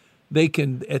there, they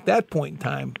can, at that point in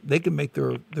time, they can make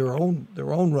their own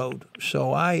road.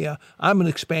 So I'm an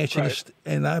expansionist,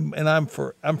 right. and I'm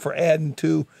for adding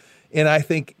to, and I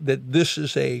think that this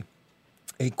is a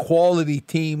quality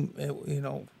team.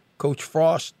 Coach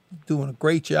Frost doing a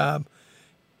great job,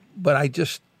 but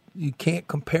you can't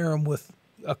compare them with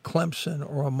a Clemson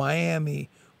or a Miami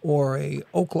or a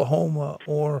Oklahoma,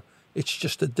 or it's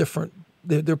just a different.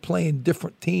 They're playing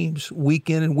different teams week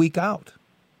in and week out.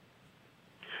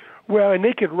 Well, and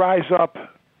they could rise up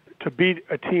to beat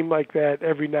a team like that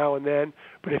every now and then.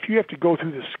 But if you have to go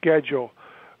through the schedule,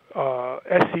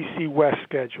 SEC West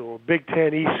schedule, Big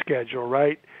Ten East schedule,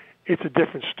 right? It's a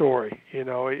different story, and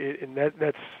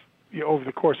that's over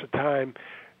the course of time,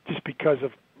 just because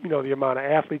of the amount of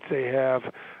athletes they have.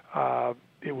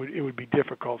 It would be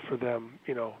difficult for them,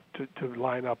 to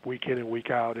line up week in and week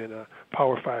out in a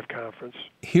Power 5 conference.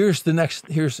 Here's the next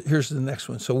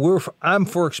one. So I'm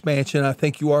for expansion. I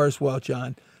think you are as well,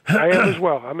 John. I am as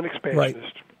well. I'm an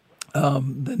expansionist.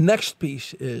 Right. The next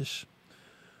piece is: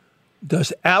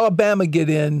 does Alabama get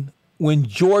in when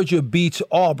Georgia beats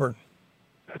Auburn?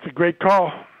 That's a great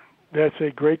call. There'll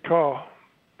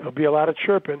be a lot of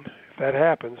chirping if that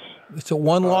happens. It's a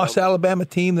one-loss Alabama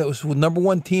team that was the number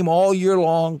 1 team all year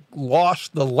long,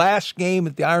 lost the last game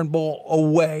at the Iron Bowl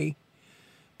away,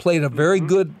 played a very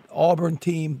good Auburn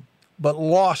team, but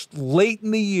lost late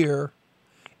in the year,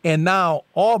 and now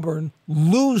Auburn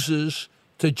loses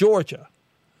to Georgia.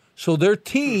 So their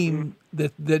team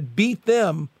that beat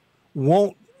them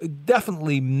won't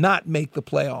definitely not make the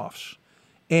playoffs.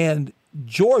 And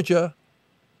Georgia,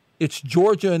 it's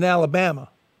Georgia and Alabama.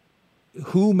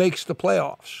 Who makes the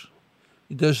playoffs?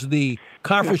 Does the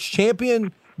conference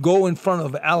champion go in front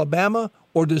of Alabama,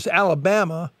 or does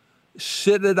Alabama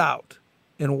sit it out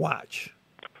and watch?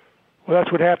 Well,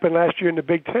 that's what happened last year in the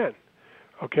Big Ten,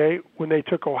 okay, when they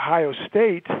took Ohio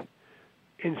State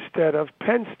instead of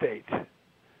Penn State,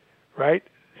 right?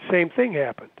 Same thing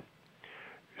happened.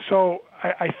 So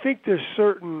I think there's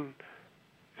certain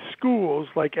schools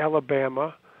like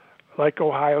Alabama, like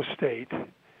Ohio State,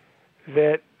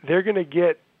 that they're going to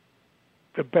get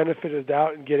the benefit of the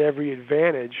doubt and get every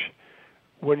advantage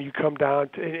when you come down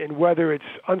to, and whether it's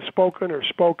unspoken or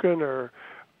spoken or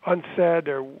unsaid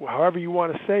or however you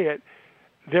want to say it,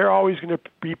 they're always going to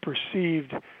be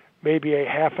perceived maybe a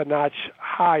half a notch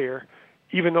higher,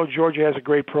 even though Georgia has a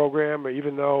great program, or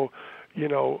even though,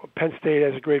 Penn State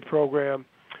has a great program.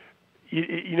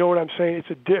 You know what I'm saying? It's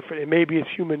a different, and maybe it's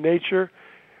human nature,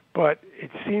 but it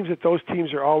seems that those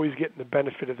teams are always getting the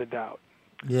benefit of the doubt.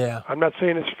 Yeah. I'm not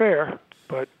saying it's fair,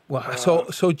 but well,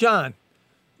 so John,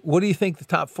 what do you think the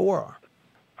top four are?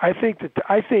 I think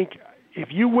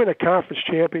if you win a conference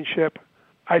championship,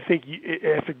 I think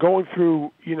after going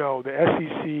through, the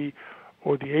SEC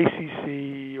or the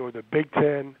ACC or the Big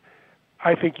Ten,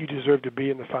 I think you deserve to be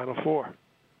in the Final Four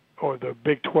or the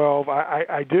Big 12.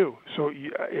 I do. So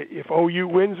if OU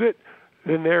wins it,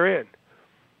 then they're in.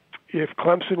 If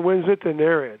Clemson wins it, then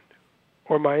they're in.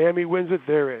 Or Miami wins it,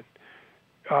 they're in.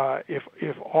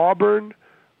 If Auburn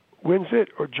wins it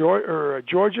or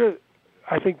Georgia,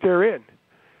 I think they're in.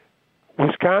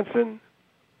 Wisconsin,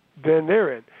 then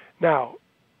they're in. Now,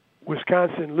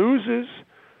 Wisconsin loses.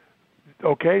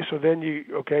 Okay, so then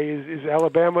is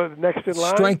Alabama next in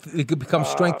line? Strength. It could become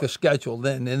strength of schedule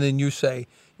then, and then you say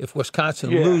if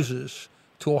Wisconsin loses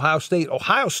to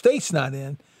Ohio State's not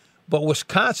in, but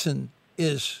Wisconsin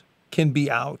can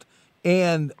be out,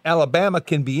 and Alabama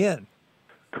can be in.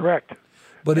 Correct.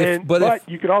 But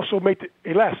you could also make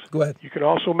go ahead. You could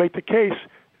also make the case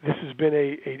this has been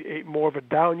a more of a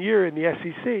down year in the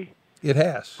SEC. It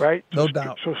has, right? No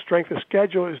doubt. So strength of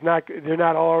schedule is not. They're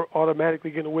not all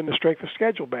automatically going to win the strength of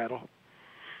schedule battle.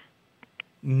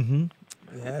 Mm-hmm.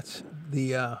 That's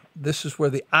the. This is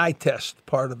where the eye test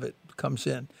part of it comes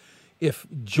in. If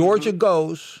Georgia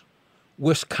goes,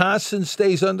 Wisconsin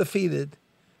stays undefeated,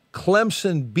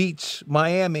 Clemson beats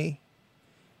Miami,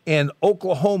 and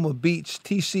Oklahoma beats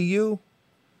TCU,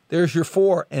 there's your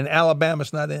four, and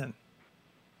Alabama's not in.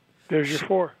 There's your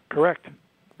four. Correct.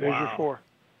 There's your Wow. four.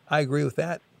 I agree with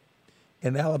that.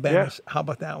 And Alabama's, how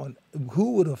about that one?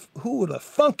 Who would have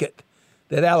thunk it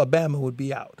that Alabama would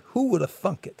be out? Who would have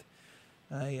thunk it?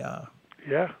 I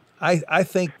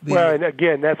think well, and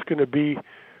again, that's going to be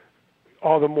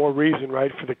all the more reason,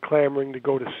 right, for the clamoring to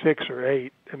go to 6 or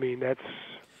 8. I mean, that's.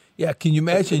 Yeah, can you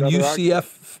imagine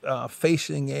UCF argument.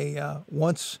 facing a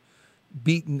once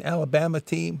beaten Alabama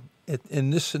team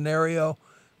in this scenario,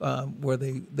 where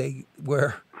they're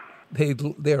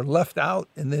left out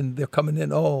and then they're coming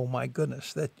in? Oh my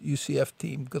goodness, that UCF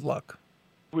team! Good luck.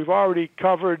 We've already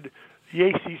covered the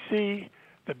ACC,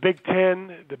 the Big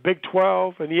Ten, the Big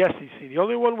 12, and the SEC. The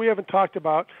only one we haven't talked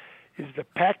about is the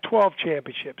Pac-12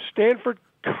 championship: Stanford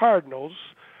Cardinals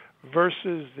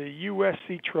versus the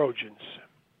USC Trojans.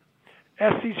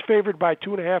 SC's favored by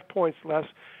 2.5 points less,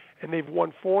 and they've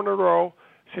won 4 in a row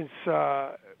since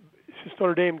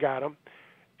Notre Dame got them.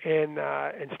 And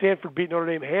Stanford beat Notre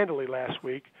Dame handily last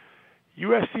week.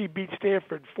 USC beat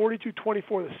Stanford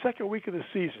 42-24 the second week of the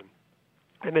season.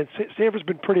 And then Stanford's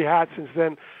been pretty hot since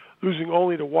then, losing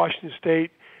only to Washington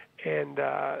State. And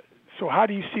so how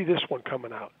do you see this one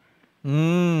coming out?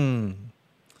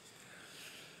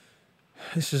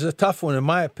 This is a tough one, in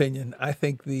my opinion. I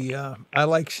think I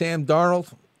like Sam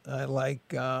Darnold. I like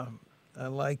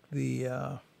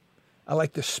the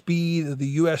speed of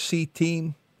the USC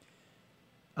team.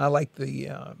 I like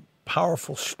the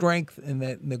powerful strength and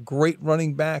the great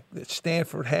running back that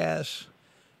Stanford has.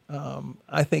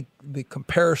 I think the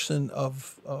comparison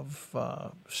of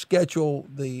schedule,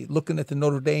 looking at the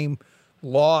Notre Dame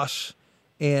loss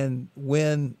and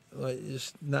win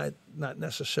is not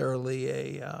necessarily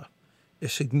a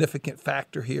significant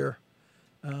factor here.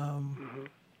 I'm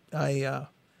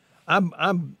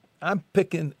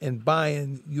picking and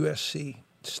buying USC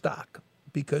stock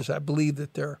because I believe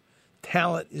that their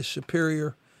talent is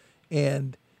superior,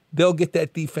 and they'll get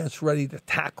that defense ready to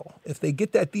tackle. If they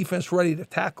get that defense ready to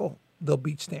tackle, they'll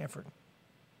beat Stanford.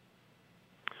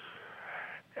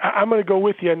 I'm going to go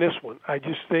with you on this one. I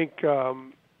just think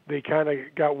the they kind of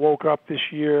got woke up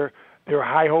this year. There were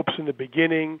high hopes in the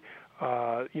beginning,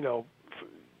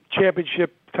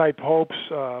 championship-type hopes,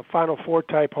 Final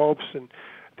Four-type hopes, and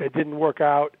that didn't work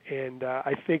out. And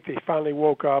I think they finally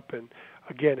woke up. And,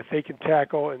 again, if they can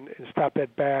tackle and stop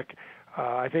that back,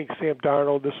 I think Sam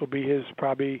Darnold, this will be his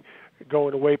probably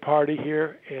going-away party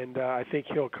here, and I think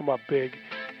he'll come up big.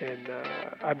 And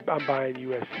I'm buying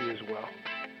USC as well.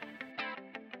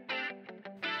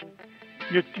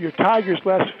 Your Tigers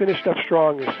finished up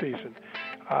strong this season.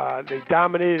 They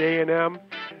dominated A&M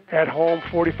at home,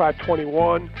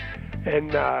 45-21,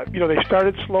 and they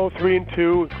started slow,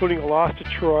 3-2, including a loss to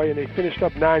Troy, and they finished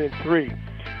up 9-3.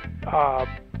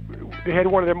 They had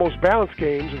one of their most balanced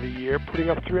games of the year, putting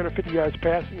up 350 yards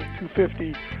passing and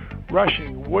 250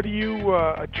 rushing. What do you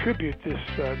attribute this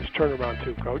turnaround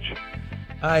to, Coach?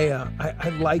 I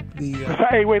like the.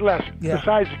 Hey, wait, Les. Yeah.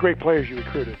 Besides the great players you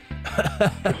recruited.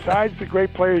 Besides the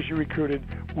great players you recruited,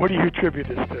 what do you attribute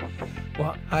this to?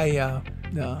 Well,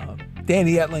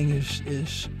 Danny Etling is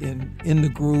in the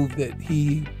groove that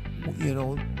he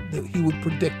would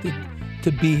predict it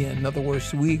to be in. In other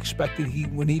words, we expected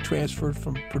when he transferred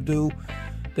from Purdue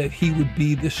that he would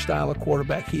be this style of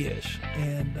quarterback he is,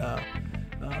 and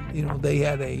they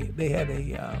had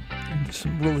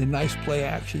some really nice play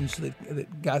actions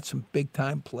that got some big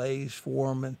time plays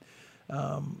for him, and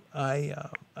I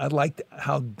liked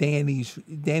how Danny's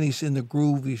in the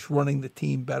groove. He's running the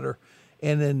team better,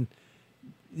 and then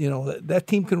that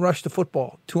team can rush the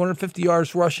football. 250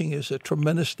 yards rushing is a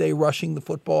tremendous day rushing the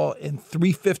football, and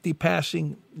 350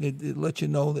 passing. It lets you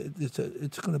know that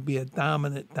it's going to be a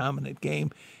dominant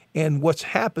game. And what's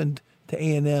happened to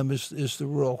A&M is the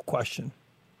real question.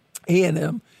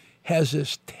 A&M has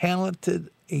as talented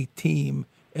a team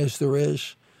as there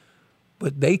is,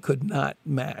 but they could not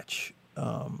match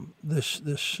this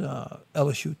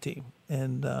LSU team,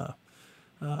 and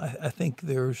I think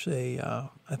there's I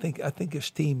think his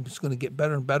team is going to get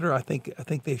better and better. I think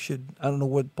they should. I don't know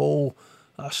what bowl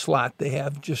slot they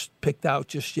have just picked out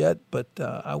just yet, but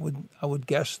I would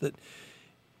guess that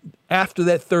after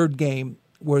that third game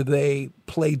where they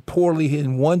played poorly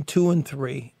in 1, 2, and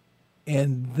 3,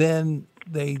 and then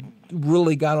they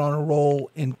really got on a roll,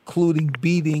 including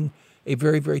beating a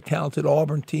very, very talented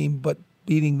Auburn team, but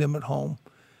beating them at home.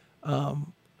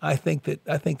 I think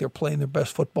they're playing their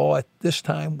best football at this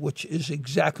time, which is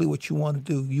exactly what you want to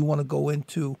do. You want to go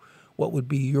into what would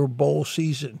be your bowl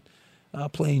season,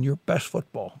 playing your best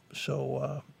football.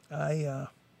 So I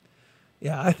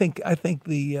think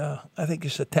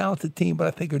it's a talented team, but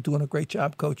I think they're doing a great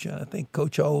job coaching. I think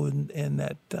Coach O and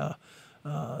that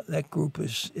group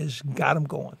is got them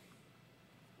going.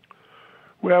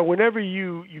 Well, whenever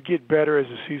you get better as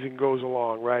the season goes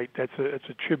along, right? It's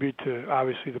a tribute to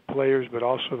obviously the players, but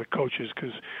also the coaches,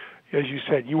 because as you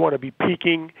said, you want to be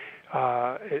peaking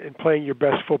and playing your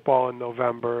best football in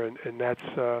November, and that's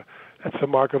the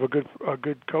mark of a good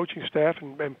coaching staff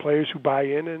and players who buy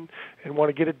in and want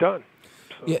to get it done.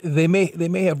 So. Yeah, they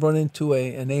may have run into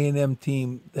an A&M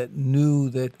team that knew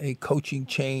that a coaching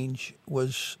change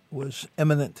was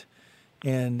imminent.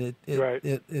 And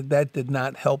that did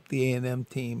not help the A&M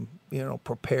team,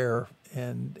 prepare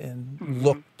and mm-hmm.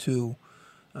 look to,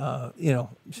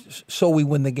 so we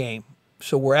win the game.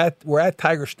 So we're at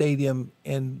Tiger Stadium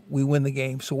and we win the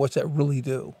game. So what's that really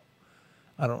do?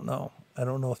 I don't know. I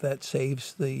don't know if that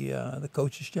saves the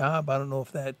coach's job. I don't know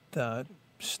if that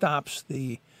stops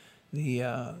the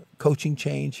coaching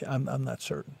change. I'm not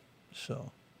certain.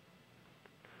 So.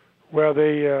 Well,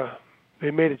 they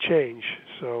made a change.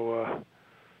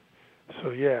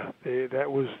 So yeah,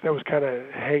 that was kind of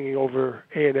hanging over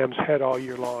A&M's head all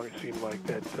year long. It seemed like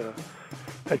that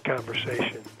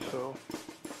conversation. So,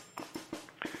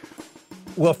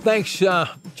 well, thanks, John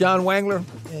Wangler,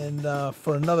 and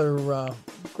for another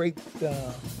great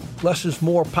Less is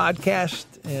More podcast,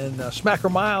 and Smacker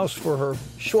Miles for her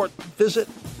short visit,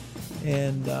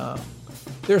 and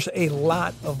there's a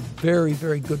lot of very,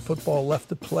 very good football left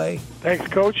to play. Thanks,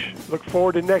 Coach. Look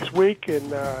forward to next week,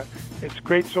 and it's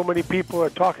great so many people are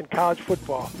talking college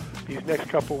football these next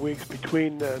couple of weeks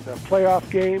between the playoff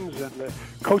games and the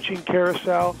coaching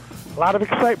carousel. A lot of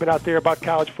excitement out there about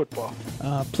college football.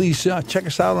 Please check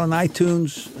us out on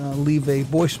iTunes. Leave a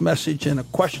voice message and a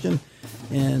question,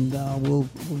 and we'll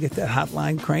get that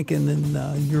hotline cranking,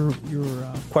 and your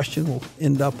question will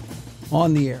end up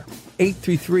on the air.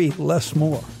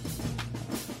 833-LESS-MORE.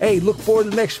 Hey, look forward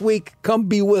to next week. Come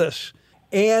be with us,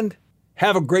 and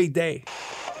have a great day.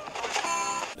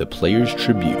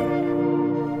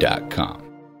 ThePlayersTribune.com